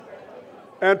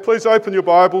And please open your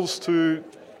Bibles to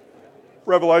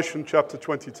Revelation chapter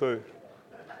 22.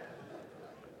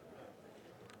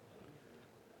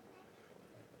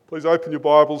 Please open your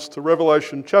Bibles to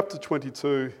Revelation chapter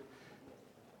 22,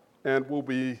 and we'll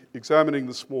be examining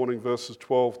this morning verses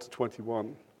 12 to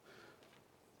 21,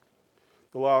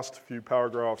 the last few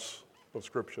paragraphs of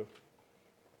Scripture.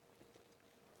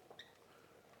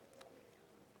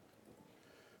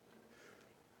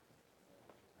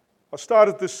 I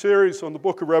started this series on the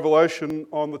book of Revelation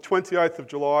on the 28th of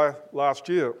July last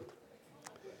year.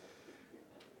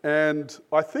 And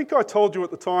I think I told you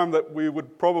at the time that we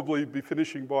would probably be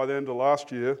finishing by the end of last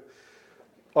year.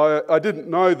 I didn't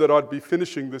know that I'd be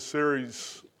finishing this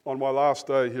series on my last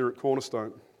day here at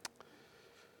Cornerstone.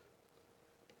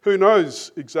 Who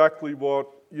knows exactly what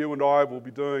you and I will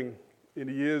be doing in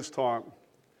a year's time,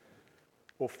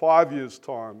 or 5 years'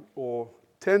 time, or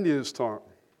 10 years' time?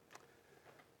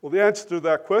 Well, the answer to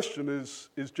that question is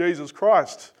Jesus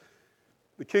Christ,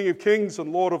 the King of Kings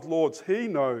and Lord of Lords. He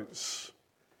knows.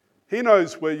 He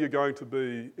knows where you're going to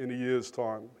be in a year's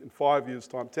time, in 5 years'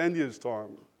 time, 10 years'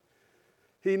 time.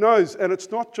 He knows, and it's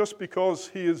not just because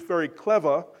he is very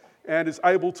clever and is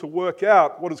able to work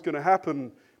out what is going to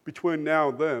happen between now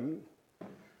and then.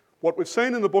 What we've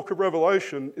seen in the book of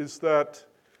Revelation is that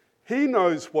he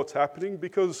knows what's happening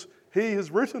because he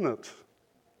has written it.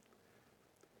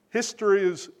 History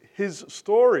is his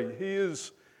story. He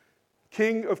is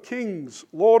King of Kings,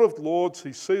 Lord of Lords.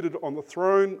 He's seated on the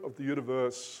throne of the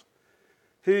universe.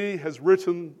 He has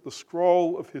written the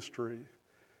scroll of history,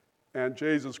 and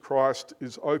Jesus Christ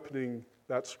is opening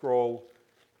that scroll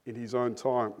in his own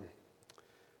time.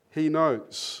 He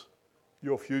knows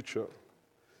your future.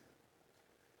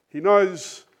 He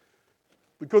knows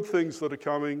the good things that are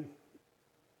coming.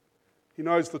 He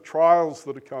knows the trials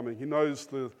that are coming. He knows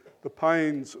the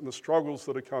pains and the struggles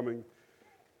that are coming.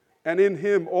 And in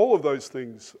him, all of those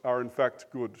things are in fact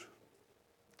good.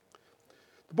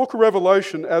 The book of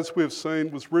Revelation, as we've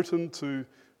seen, was written to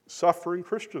suffering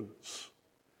Christians.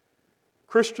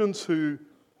 Christians who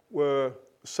were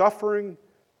suffering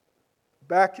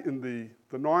back in the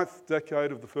 9th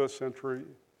decade of the 1st century.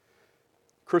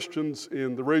 Christians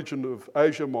in the region of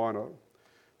Asia Minor.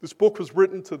 This book was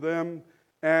written to them,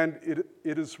 and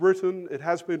it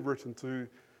has been written to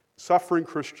suffering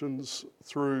Christians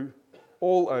through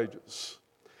all ages.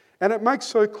 And it makes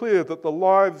so clear that the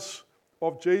lives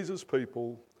of Jesus'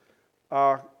 people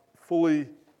are fully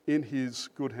in his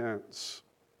good hands.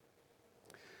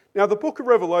 Now, the book of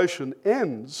Revelation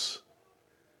ends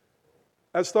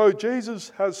as though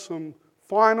Jesus has some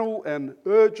final and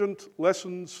urgent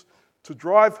lessons to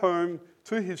drive home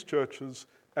to his churches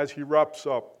as he wraps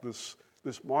up this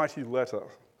mighty letter,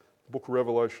 the book of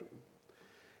Revelation.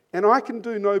 And I can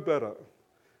do no better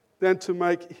than to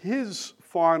make his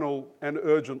final and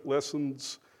urgent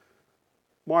lessons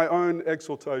my own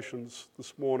exhortations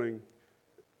this morning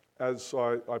as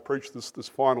I preach this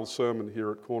final sermon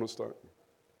here at Cornerstone.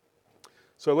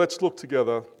 So let's look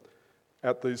together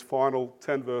at these final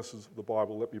 10 verses of the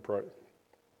Bible. Let me pray.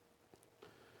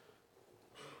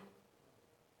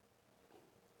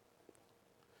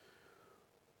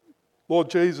 Lord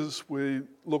Jesus, we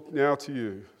look now to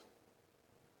you.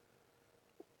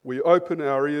 We open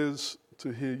our ears to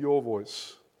hear your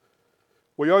voice.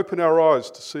 We open our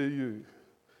eyes to see you.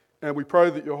 And we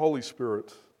pray that your Holy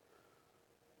Spirit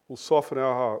will soften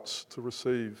our hearts to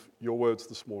receive your words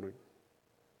this morning.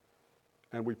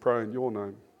 And we pray in your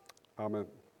name. Amen.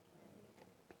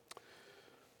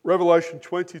 Revelation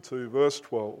 22, verse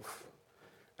 12.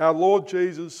 Our Lord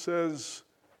Jesus says,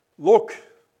 Look,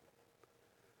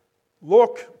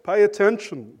 pay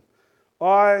attention.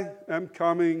 I am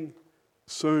coming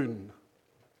soon.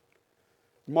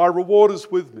 My reward is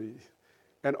with me,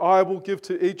 and I will give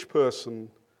to each person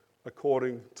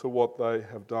according to what they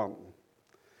have done.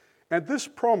 And this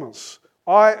promise,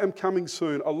 I am coming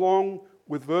soon, along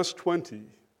with verse 20,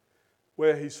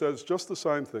 where he says just the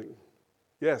same thing.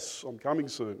 Yes, I'm coming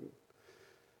soon.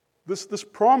 This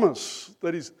promise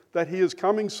that he is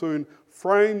coming soon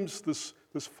frames this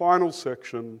final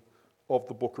section of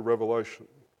the book of Revelation.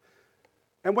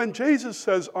 And when Jesus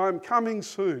says, I'm coming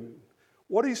soon,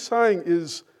 what he's saying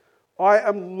is, I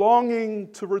am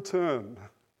longing to return,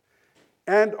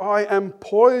 and I am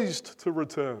poised to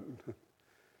return.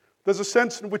 There's a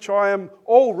sense in which I am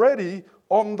already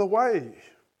on the way.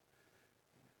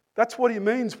 That's what he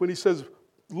means when he says,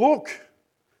 look,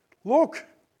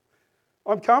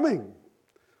 I'm coming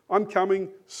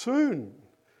soon.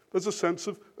 There's a sense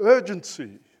of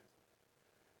urgency.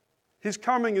 His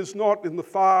coming is not in the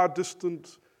far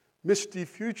distant, misty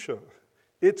future.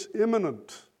 It's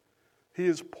imminent. He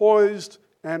is poised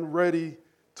and ready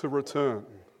to return.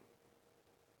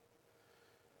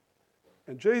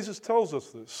 And Jesus tells us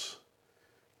this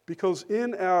because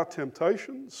in our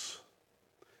temptations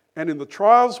and in the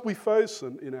trials we face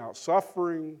and in our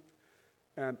suffering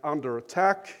and under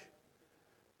attack,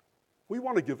 we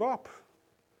want to give up.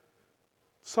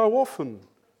 So often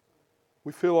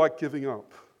we feel like giving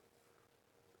up.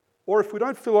 Or if we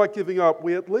don't feel like giving up,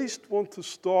 we at least want to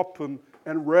stop and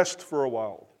rest for a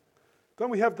while. Don't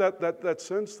we have that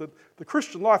sense that the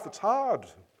Christian life, it's hard.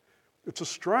 It's a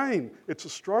strain. It's a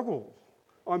struggle.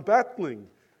 I'm battling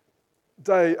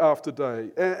day after day.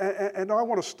 And I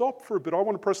want to stop for a bit. I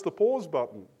want to press the pause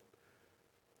button.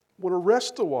 I want to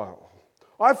rest a while.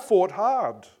 I've fought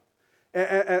hard.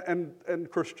 And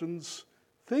Christians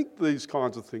think these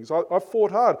kinds of things. I've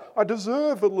fought hard. I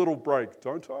deserve a little break,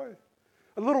 don't I?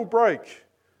 A little break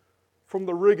from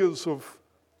the rigors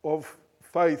of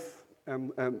faith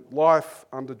and life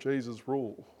under Jesus'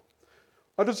 rule.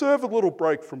 I deserve a little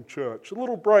break from church, a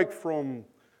little break from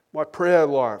my prayer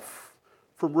life,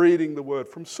 from reading the Word,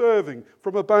 from serving,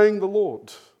 from obeying the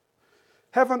Lord.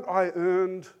 Haven't I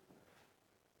earned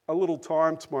a little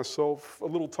time to myself, a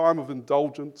little time of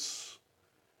indulgence,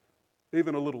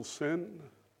 even a little sin?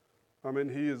 I mean,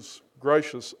 He is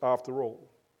gracious after all.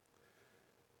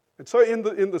 And so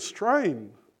in the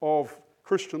strain of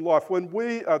Christian life, when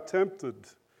we are tempted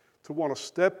to want to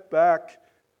step back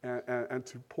and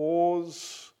to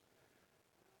pause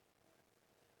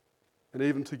and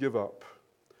even to give up,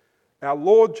 our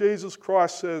Lord Jesus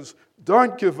Christ says,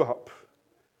 don't give up.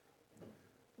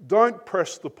 Don't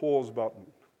press the pause button.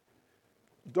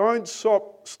 Don't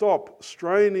stop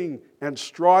straining and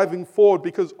striving forward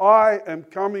because I am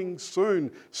coming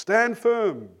soon. Stand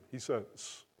firm, He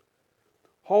says.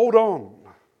 Hold on.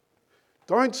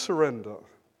 Don't surrender.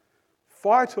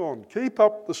 Fight on. Keep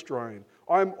up the strain.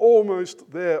 I'm almost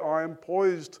there. I am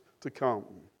poised to come.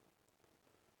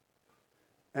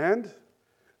 And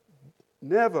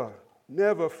never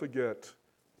forget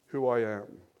who I am.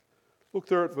 Look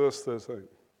there at verse 13.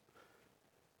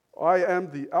 I am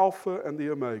the Alpha and the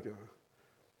Omega,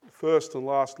 the first and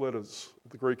last letters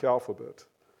of the Greek alphabet.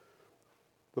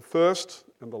 The first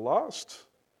and the last,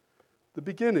 the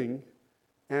beginning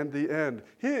and the end.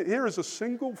 Here is a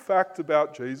single fact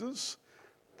about Jesus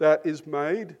that is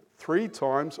made 3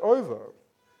 times over.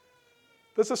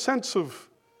 There's a sense of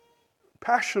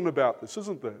passion about this,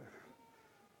 isn't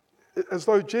there? As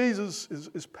though Jesus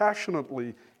is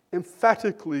passionately,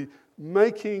 emphatically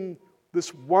making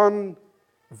this one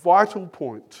vital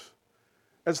point,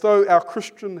 as though our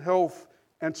Christian health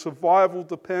and survival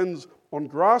depends on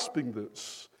grasping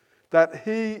this, that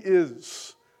He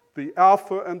is the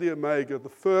Alpha and the Omega, the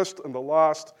first and the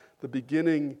last, the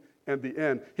beginning and the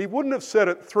end. He wouldn't have said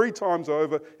it 3 times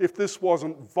over if this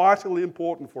wasn't vitally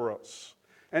important for us.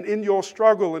 And in your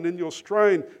struggle and in your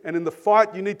strain and in the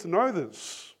fight, you need to know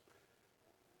this.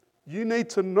 You need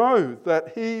to know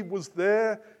that He was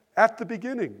there at the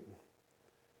beginning.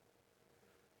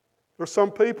 There are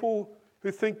some people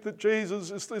who think that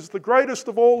Jesus is the greatest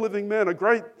of all living men, a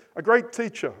great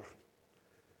teacher.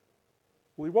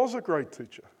 Well, He was a great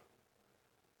teacher.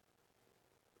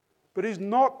 But He's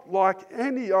not like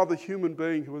any other human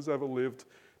being who has ever lived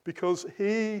because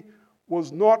He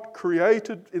was not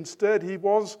created. Instead, He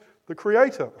was the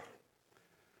Creator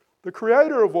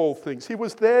of all things. He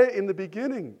was there in the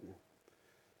beginning.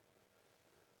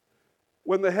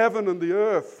 When the heaven and the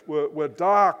earth were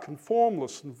dark and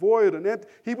formless and void and empty,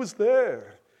 He was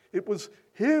there. It was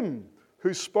Him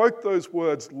who spoke those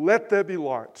words, "Let there be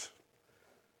light."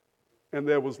 And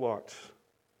there was light.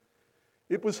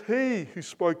 It was He who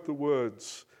spoke the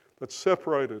words that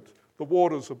separated the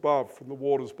waters above from the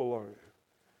waters below.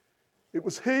 It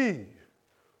was He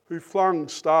who flung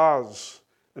stars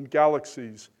and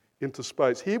galaxies into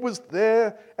space. He was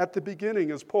there at the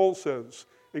beginning, as Paul says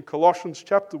in Colossians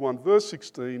chapter 1, verse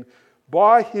 16,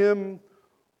 by Him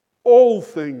all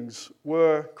things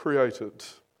were created.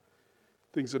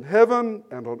 Things in heaven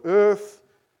and on earth,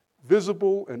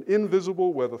 visible and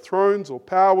invisible, whether thrones or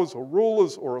powers or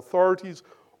rulers or authorities,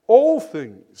 all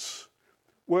things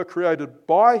were created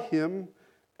by Him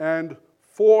and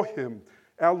for Him.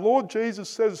 Our Lord Jesus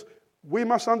says we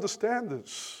must understand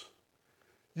this.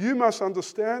 You must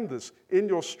understand this in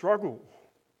your struggle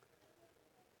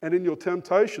and in your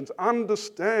temptations.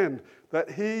 Understand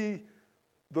that He,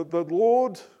 the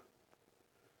Lord,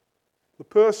 the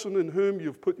person in whom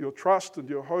you've put your trust and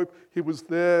your hope, He was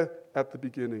there at the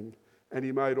beginning and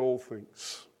He made all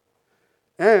things.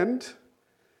 And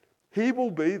He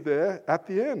will be there at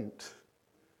the end.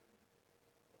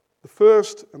 The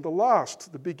first and the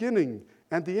last, the beginning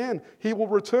and the end. He will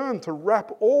return to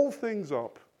wrap all things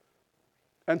up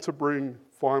and to bring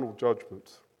final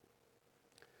judgment.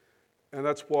 And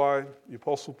that's why the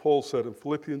Apostle Paul said in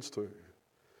Philippians 2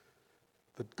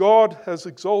 that God has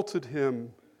exalted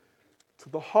him to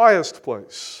the highest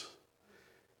place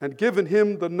and given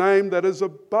him the name that is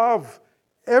above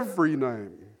every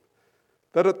name,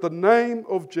 that at the name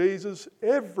of Jesus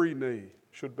every knee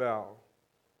should bow,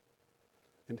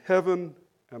 in heaven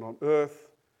and on earth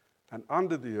and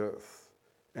under the earth,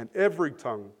 and every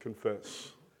tongue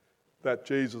confess that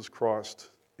Jesus Christ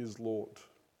is Lord.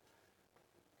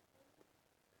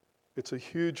 It's a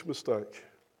huge mistake.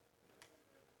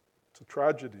 It's a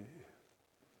tragedy.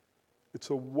 It's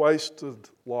a wasted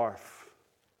life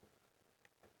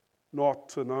not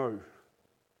to know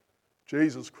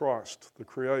Jesus Christ, the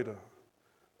Creator,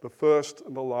 the first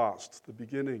and the last, the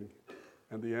beginning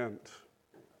and the end.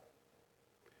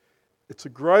 It's a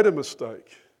greater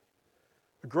mistake,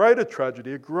 a greater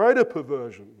tragedy, a greater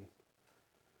perversion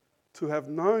to have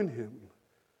known him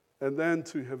and then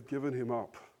to have given him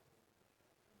up.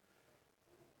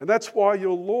 And that's why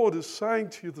your Lord is saying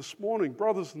to you this morning,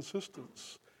 brothers and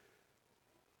sisters,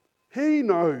 he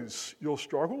knows your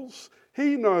struggles.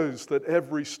 He knows that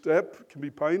every step can be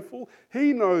painful.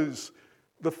 He knows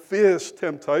the fierce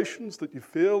temptations that you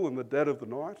feel in the dead of the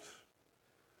night.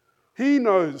 He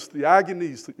knows the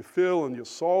agonies that you feel in your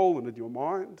soul and in your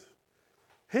mind.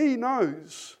 He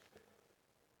knows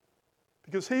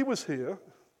because he was here.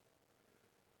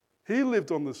 He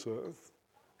lived on this earth.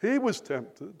 He was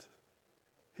tempted.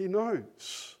 He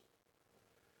knows.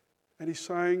 And he's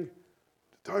saying,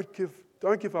 don't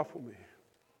give up on me.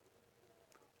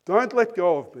 Don't let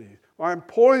go of me. I am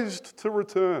poised to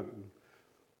return.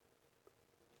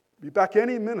 Be back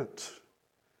any minute.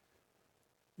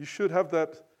 You should have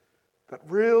that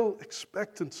real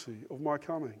expectancy of my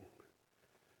coming.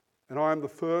 And I am the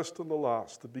first and the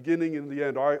last, the beginning and the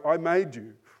end. I made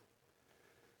you.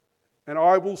 And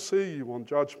I will see you on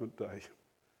Judgment Day.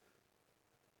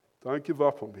 Don't give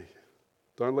up on me.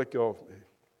 Don't let go of me.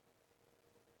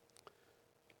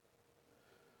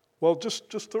 Well,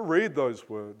 just to read those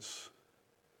words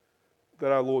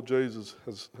that our Lord Jesus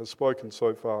has spoken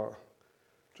so far,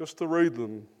 just to read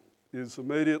them is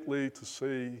immediately to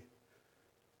see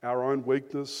our own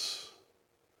weakness,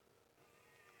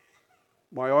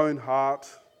 my own heart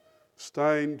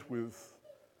stained with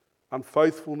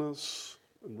unfaithfulness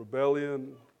and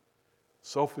rebellion,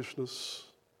 selfishness.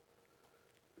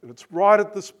 And it's right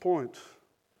at this point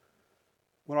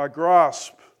when I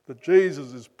grasp that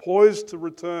Jesus is poised to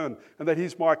return and that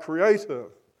he's my creator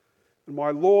and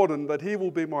my Lord and that he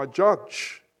will be my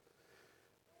judge.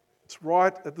 It's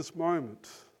right at this moment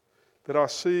that I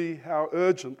see how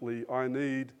urgently I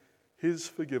need his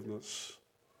forgiveness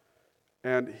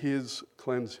and his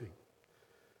cleansing.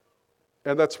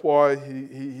 And that's why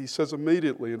he says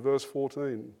immediately in verse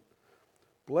 14,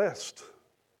 blessed,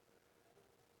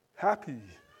 happy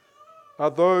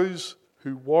are those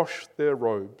who wash their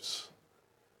robes,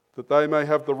 that they may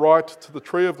have the right to the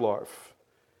tree of life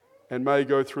and may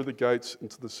go through the gates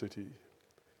into the city.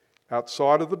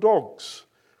 Outside are the dogs,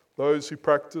 those who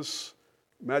practice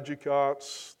magic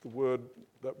arts,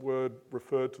 that word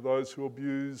referred to those who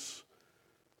abuse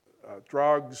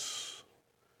drugs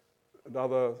and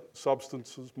other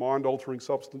substances, mind-altering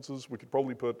substances. We could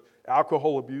probably put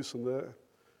alcohol abuse in there.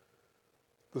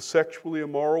 The sexually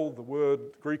immoral,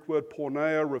 the Greek word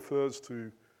porneia refers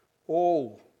to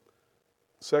all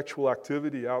sexual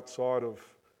activity outside of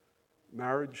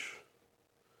marriage.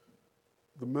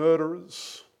 The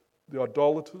murderers, the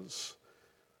idolaters,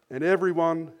 and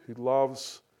everyone who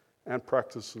loves and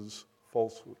practices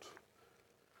falsehood.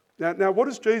 Now, what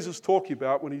is Jesus talking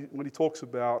about when he talks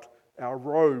about our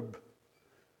robe?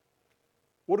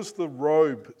 What does the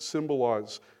robe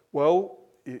symbolize? Well,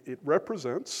 it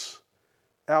represents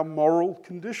our moral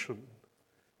condition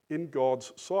in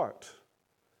God's sight.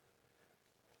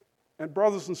 And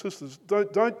brothers and sisters,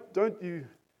 don't you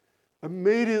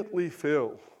immediately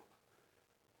feel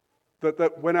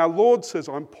that when our Lord says,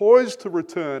 I'm poised to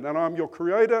return and I'm your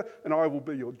creator and I will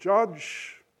be your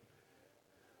judge,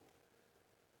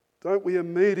 don't we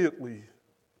immediately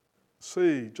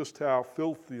see just how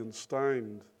filthy and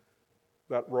stained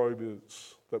that robe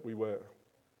is that we wear?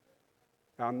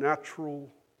 Our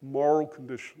natural moral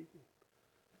condition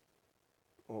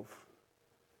of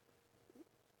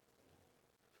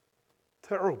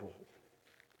terrible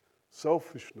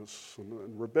selfishness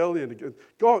and rebellion against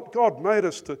God. God made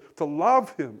us to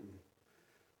love him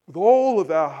with all of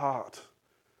our heart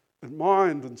and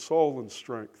mind and soul and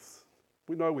strength.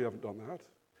 We know we haven't done that.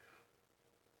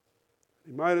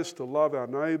 He made us to love our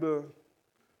neighbour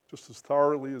just as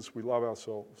thoroughly as we love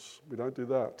ourselves. We don't do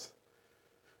that.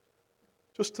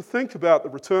 Just to think about the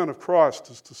return of Christ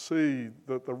is to see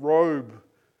that the robe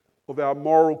of our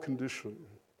moral condition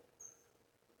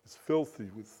is filthy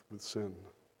with sin.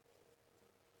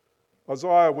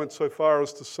 Isaiah went so far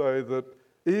as to say that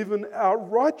even our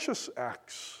righteous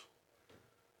acts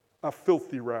are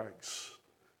filthy rags.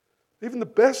 Even the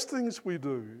best things we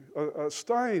do are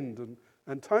stained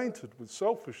and tainted with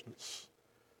selfishness,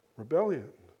 rebellion,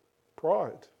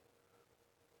 pride.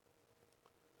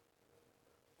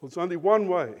 Well, there's only one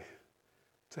way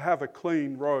to have a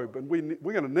clean robe, and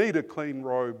we're going to need a clean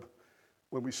robe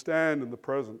when we stand in the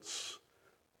presence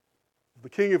of the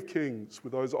King of Kings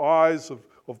with those eyes of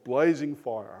blazing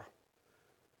fire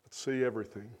that see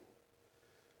everything.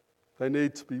 They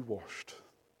need to be washed.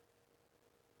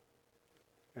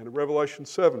 And in Revelation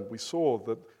 7, we saw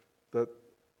that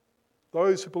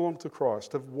those who belong to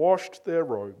Christ have washed their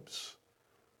robes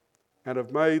and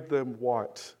have made them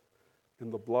white in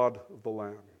the blood of the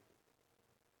Lamb.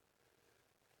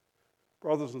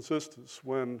 Brothers and sisters,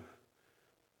 when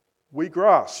we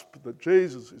grasp that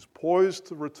Jesus is poised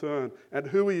to return and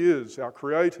who he is, our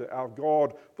Creator, our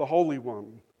God, the Holy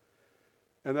One,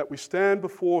 and that we stand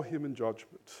before him in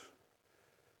judgment,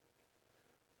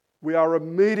 we are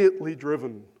immediately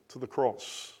driven to the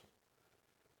cross,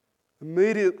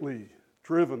 immediately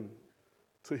driven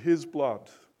to his blood,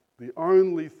 the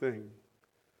only thing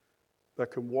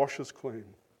that can wash us clean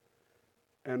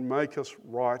and make us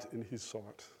right in his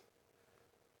sight.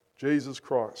 Jesus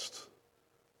Christ,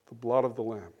 the blood of the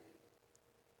Lamb.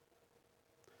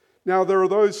 Now, there are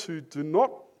those who do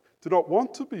not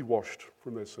want to be washed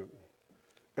from their sin,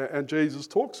 and Jesus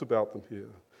talks about them here.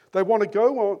 They want to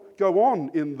go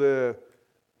on in their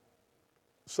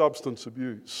substance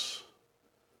abuse,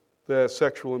 their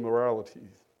sexual immorality,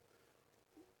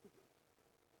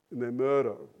 in their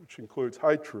murder, which includes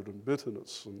hatred and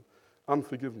bitterness and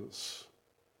unforgiveness,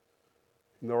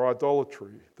 in their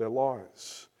idolatry, their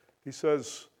lies. He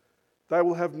says they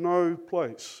will have no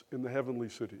place in the heavenly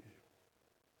city.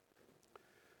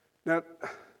 Now,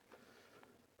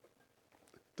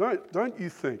 don't you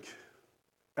think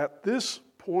at this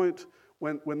point,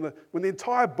 when the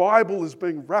entire Bible is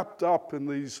being wrapped up in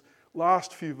these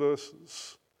last few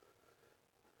verses,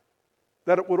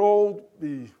 that it would all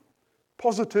be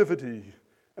positivity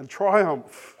and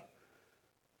triumph?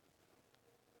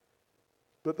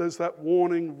 But there's that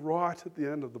warning right at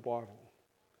the end of the Bible.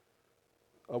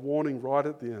 A warning right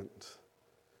at the end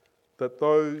that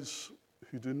those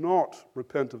who do not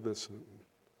repent of their sin,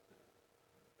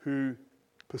 who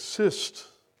persist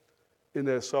in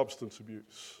their substance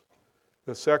abuse,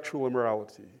 their sexual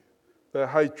immorality, their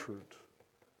hatred,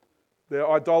 their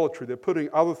idolatry, they're putting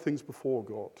other things before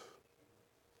God,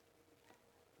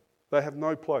 they have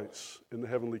no place in the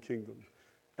heavenly kingdom.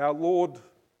 Our Lord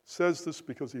says this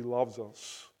because he loves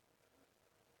us.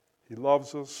 He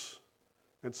loves us,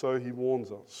 and so he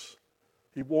warns us.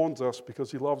 He warns us because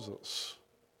he loves us.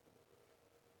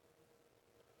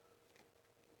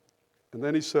 And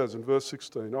then he says in verse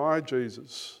 16, I,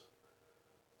 Jesus,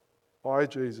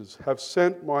 have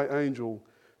sent my angel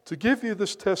to give you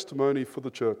this testimony for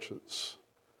the churches.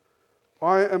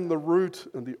 I am the root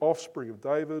and the offspring of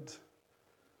David,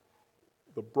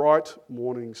 the bright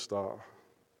morning star.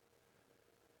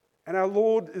 And our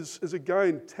Lord is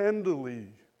again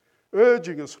tenderly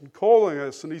urging us and calling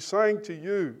us, and he's saying to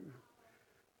you,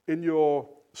 in your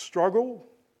struggle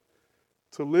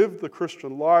to live the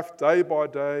Christian life day by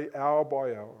day, hour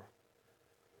by hour.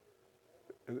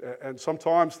 And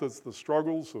sometimes there's the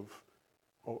struggles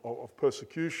of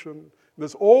persecution.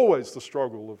 There's always the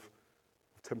struggle of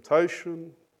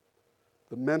temptation,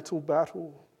 the mental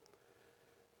battle.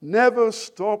 Never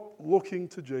stop looking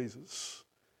to Jesus.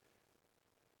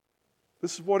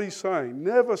 This is what he's saying.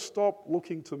 Never stop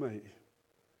looking to me.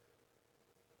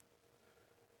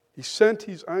 He sent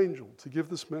his angel to give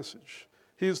this message.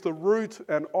 He is the root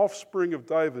and offspring of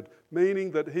David,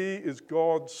 meaning that he is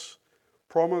God's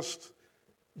promised,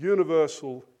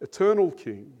 universal, eternal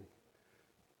king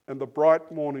and the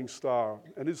bright morning star.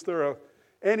 And is there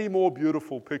any more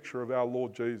beautiful picture of our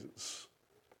Lord Jesus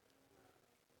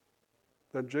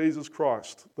than Jesus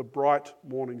Christ, the bright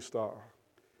morning star?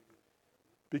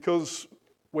 Because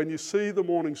when you see the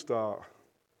morning star,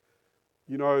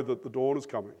 you know that the dawn is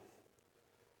coming.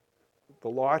 The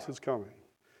light is coming.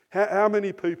 How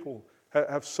many people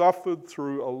have suffered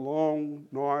through a long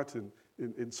night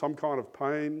in some kind of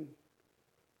pain,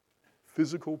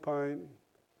 physical pain?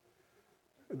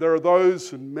 There are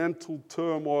those in mental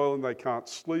turmoil and they can't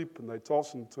sleep and they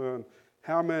toss and turn.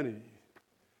 How many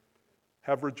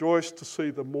have rejoiced to see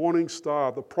the morning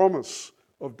star, the promise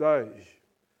of day?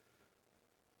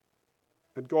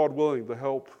 And God willing, the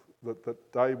help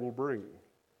that day will bring.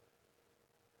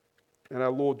 And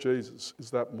our Lord Jesus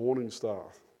is that morning star,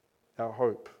 our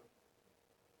hope.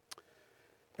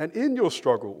 And in your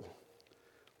struggle,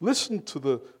 listen to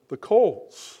the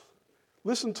calls.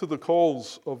 Listen to the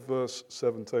calls of verse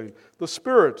 17. The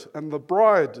Spirit and the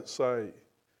bride say,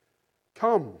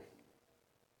 "Come."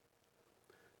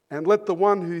 And let the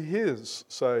one who hears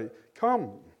say,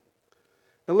 "Come."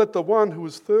 And let the one who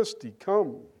is thirsty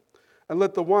come. And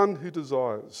let the one who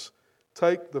desires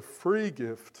take the free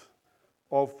gift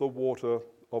of the water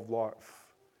of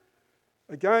life.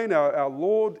 Again, our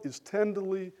Lord is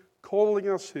tenderly calling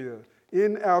us here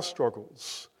in our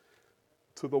struggles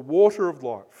to the water of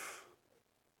life,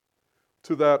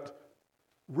 to that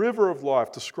river of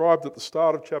life described at the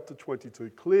start of chapter 22,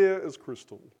 clear as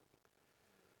crystal.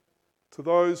 To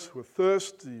those who are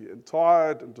thirsty and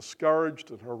tired and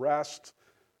discouraged and harassed,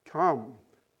 come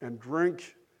and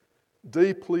drink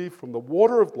deeply from the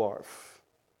water of life,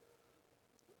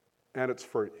 and it's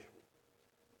free.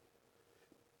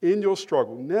 In your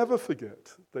struggle, never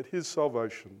forget that His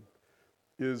salvation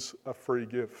is a free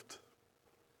gift.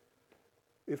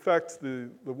 In fact,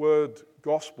 the word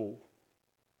gospel,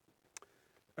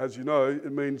 as you know,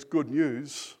 it means good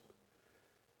news.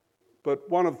 But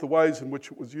one of the ways in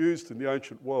which it was used in the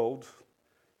ancient world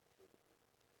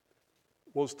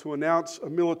was to announce a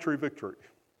military victory.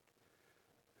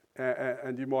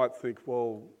 And you might think,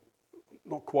 well,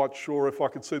 not quite sure if I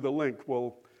could see the link.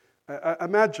 Well,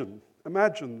 imagine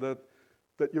that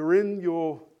you're in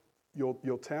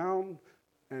your town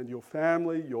and your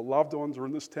family, your loved ones are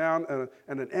in this town,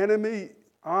 and an enemy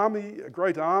army, a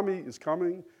great army is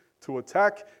coming to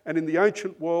attack. And in the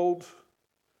ancient world,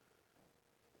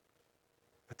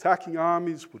 attacking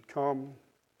armies would come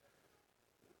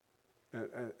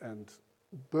and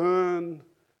burn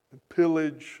and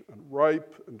pillage and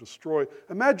rape and destroy.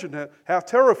 Imagine how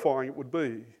terrifying it would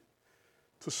be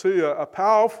to see a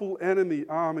powerful enemy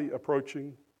army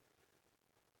approaching,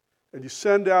 and you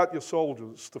send out your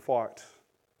soldiers to fight.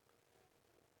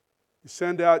 You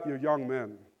send out your young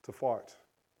men to fight.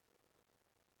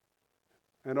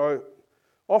 And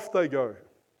off they go,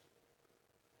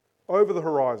 over the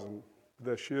horizon, with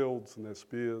their shields and their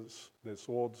spears, their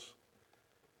swords.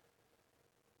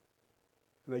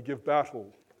 And they give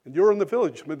battle. And you're in the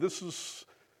village. I mean, there's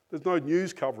no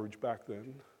news coverage back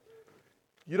then.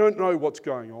 You don't know what's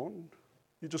going on.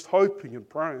 You're just hoping and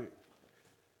praying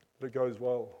that it goes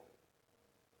well.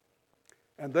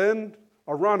 And then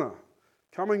a runner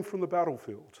coming from the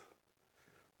battlefield,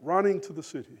 running to the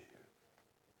city.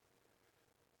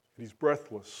 And he's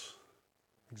breathless,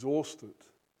 exhausted,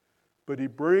 but he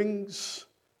brings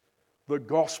the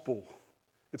gospel.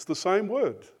 It's the same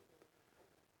word.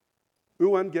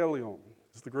 Euangelion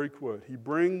is the Greek word. He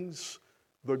brings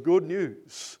the good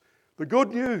news. The good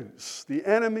news. The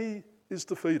enemy is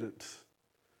defeated.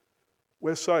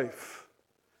 We're safe.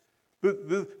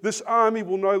 This army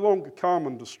will no longer come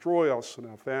and destroy us and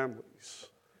our families.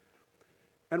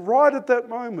 And right at that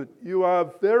moment, you are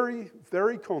very,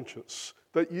 very conscious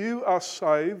that you are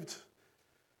saved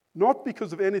not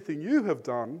because of anything you have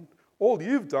done. All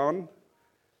you've done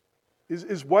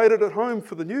is waited at home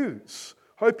for the news,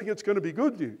 hoping it's going to be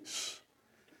good news.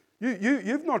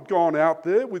 You've not gone out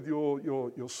there with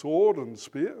your sword and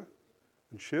spear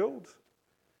and shield.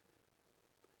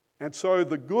 And so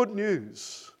the good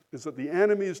news is that the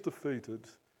enemy is defeated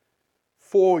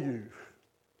for you.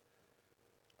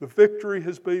 The victory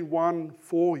has been won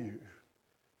for you.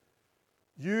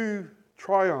 You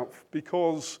triumph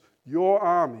because your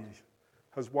army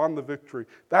has won the victory.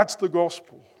 That's the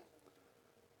gospel.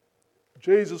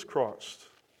 Jesus Christ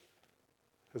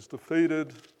has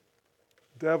defeated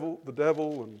the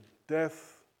devil and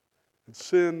death and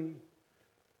sin,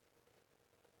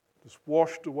 has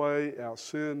washed away our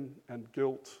sin and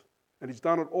guilt, and He's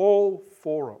done it all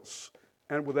for us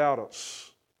and without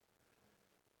us.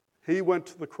 He went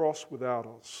to the cross without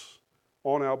us,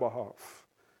 on our behalf.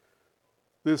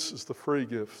 This is the free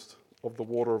gift of the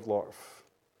water of life.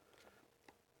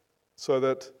 So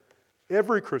that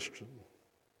every Christian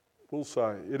will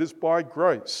say, it is by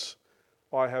grace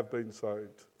I have been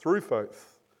saved, through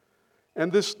faith.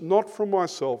 And this not from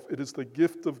myself, it is the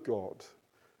gift of God,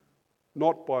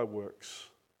 not by works.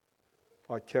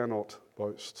 I cannot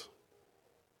boast.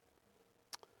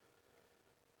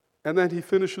 And then he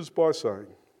finishes by saying,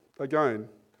 again,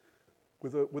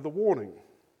 with a warning,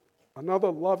 another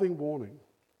loving warning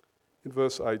in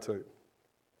verse 18.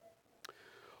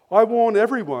 I warn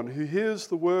everyone who hears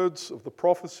the words of the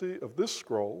prophecy of this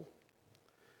scroll,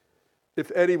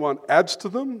 if anyone adds to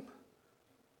them,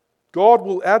 God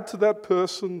will add to that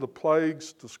person the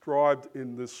plagues described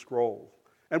in this scroll.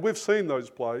 And we've seen those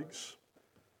plagues,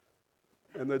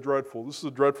 and they're dreadful. This is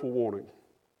a dreadful warning.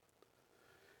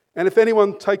 And if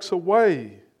anyone takes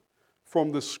away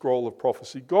from this scroll of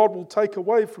prophecy, God will take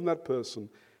away from that person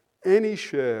any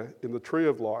share in the tree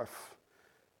of life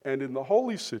and in the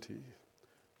holy city,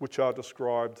 which are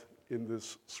described in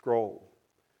this scroll.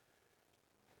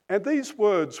 And these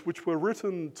words, which were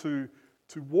written to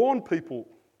warn people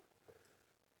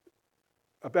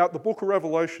about the book of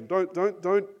Revelation,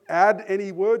 don't add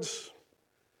any words.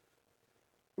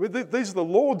 I mean, these are the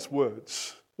Lord's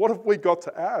words. What have we got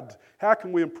to add? How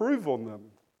can we improve on them?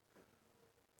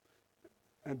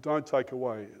 And don't take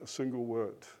away a single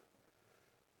word.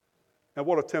 And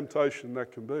what a temptation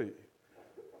that can be.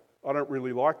 I don't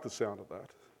really like the sound of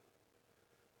that.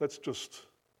 Let's just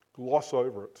gloss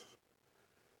over it.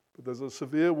 But there's a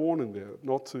severe warning there,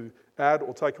 not to add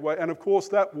or take away. And of course,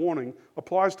 that warning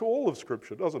applies to all of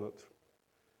Scripture, doesn't it?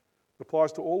 It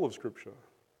applies to all of Scripture.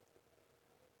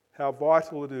 How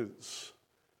vital it is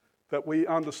that we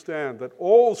understand that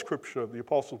all Scripture, the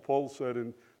Apostle Paul said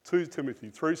in 2 Timothy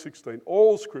 3:16,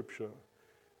 all Scripture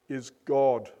is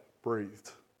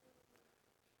God-breathed.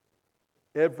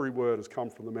 Every word has come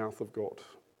from the mouth of God.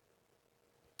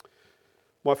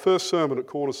 My first sermon at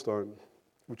Cornerstone,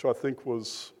 which I think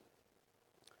was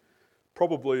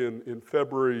probably in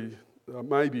February,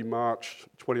 maybe March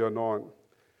 2009,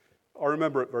 I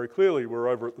remember it very clearly. We were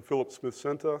over at the Philip Smith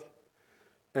Centre,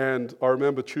 and I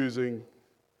remember choosing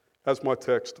as my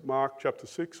text Mark chapter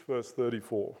 6, verse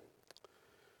 34,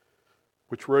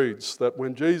 which reads that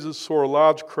when Jesus saw a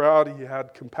large crowd, he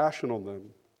had compassion on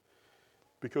them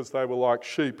because they were like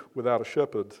sheep without a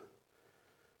shepherd.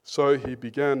 So he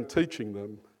began teaching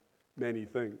them many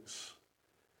things.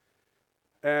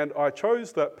 And I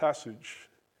chose that passage,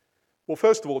 well,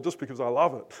 first of all, just because I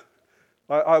love it.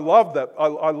 I love that.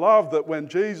 I love that when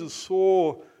Jesus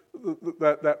saw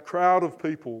that crowd of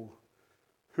people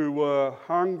who were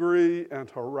hungry and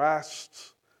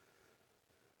harassed,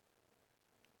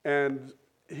 and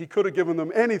he could have given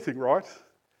them anything, right?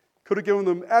 Could have given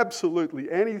them absolutely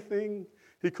anything.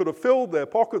 He could have filled their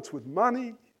pockets with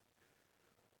money.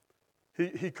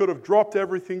 He could have dropped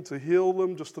everything to heal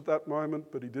them just at that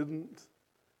moment, but he didn't.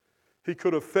 He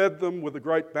could have fed them with a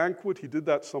great banquet. He did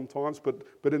that sometimes,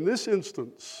 but in this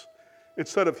instance,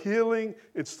 instead of healing,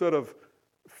 instead of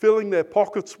filling their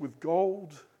pockets with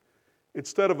gold,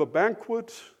 instead of a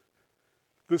banquet,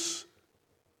 this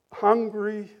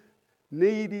hungry,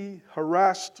 needy,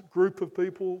 harassed group of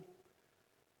people,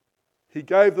 he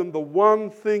gave them the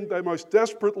one thing they most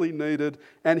desperately needed,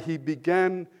 and he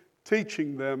began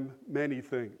teaching them many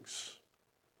things.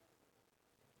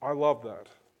 I love that.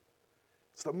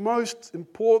 It's the most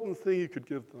important thing he could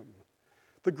give them.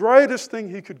 The greatest thing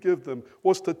he could give them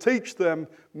was to teach them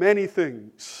many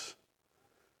things.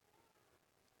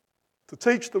 To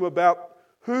teach them about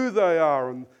who they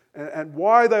are and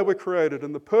why they were created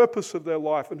and the purpose of their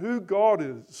life and who God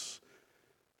is.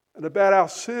 And about our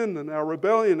sin and our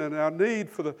rebellion and our need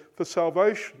for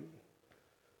salvation.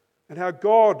 And how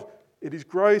God, in His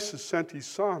grace, has sent His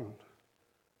Son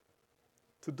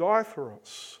to die for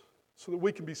us so that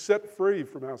we can be set free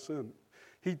from our sin.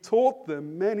 He taught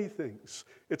them many things.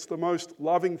 It's the most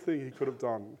loving thing He could have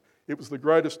done. It was the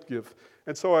greatest gift.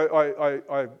 And so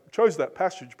I chose that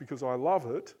passage because I love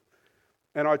it.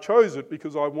 And I chose it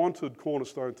because I wanted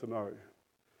Cornerstone to know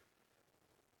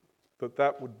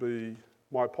that would be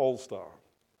my pole star.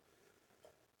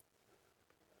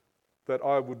 That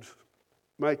I would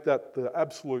make that the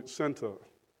absolute centre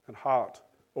and heart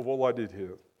of all I did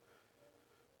here.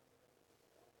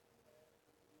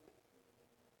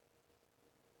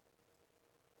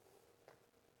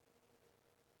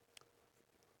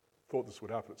 Thought this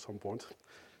would happen at some point.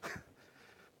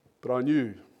 But I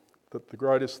knew that the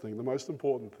greatest thing, the most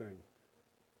important thing,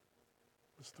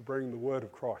 was to bring the word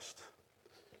of Christ.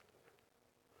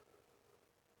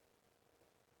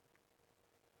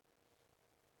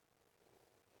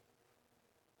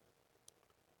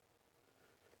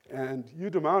 And you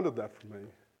demanded that from me.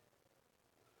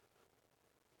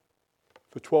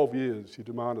 For 12 years, you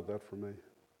demanded that from me.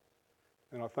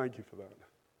 And I thank you for that.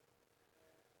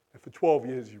 And for 12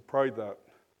 years, you prayed that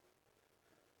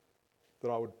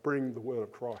I would bring the word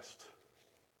of Christ.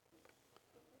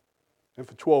 And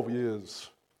for 12 years,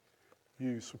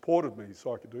 you supported me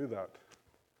so I could do that.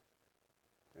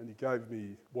 And you gave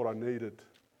me what I needed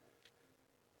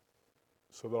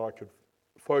so that I could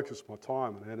focus my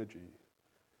time and energy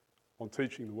on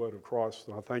teaching the word of Christ,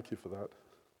 and I thank you for that.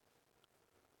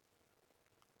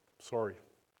 Sorry.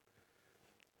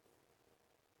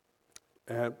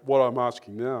 And what I'm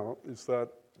asking now is that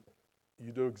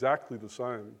you do exactly the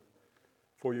same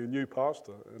for your new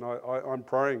pastor. And I'm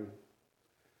praying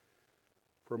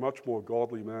for a much more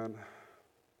godly man.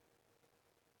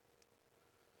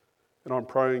 And I'm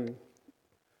praying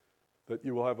that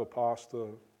you will have a pastor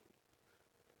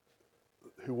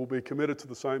who will be committed to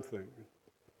the same thing,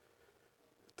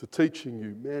 to teaching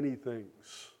you many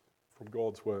things from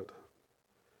God's word.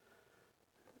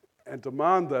 And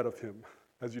demand that of him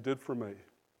as you did for me.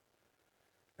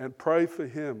 And pray for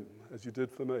him as you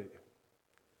did for me.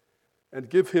 And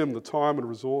give him the time and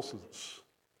resources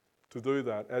to do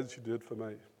that as you did for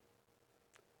me.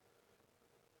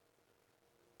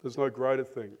 There's no greater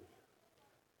thing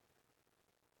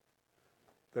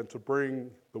than to bring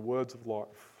the words of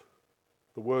life,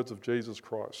 the words of Jesus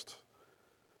Christ.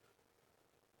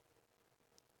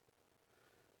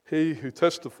 He who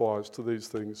testifies to these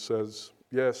things says,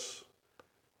 "Yes,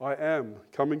 I am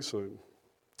coming soon."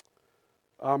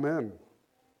 Amen.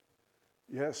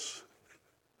 Yes.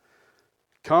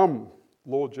 Come,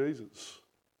 Lord Jesus.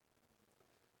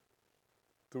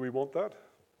 Do we want that? Amen.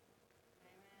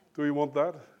 Do we want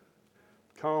that?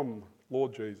 Come,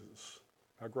 Lord Jesus,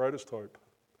 our greatest hope.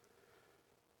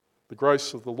 The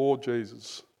grace of the Lord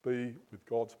Jesus be with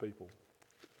God's people.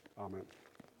 Amen.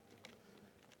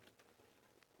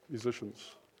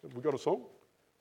 Musicians, have we got a song?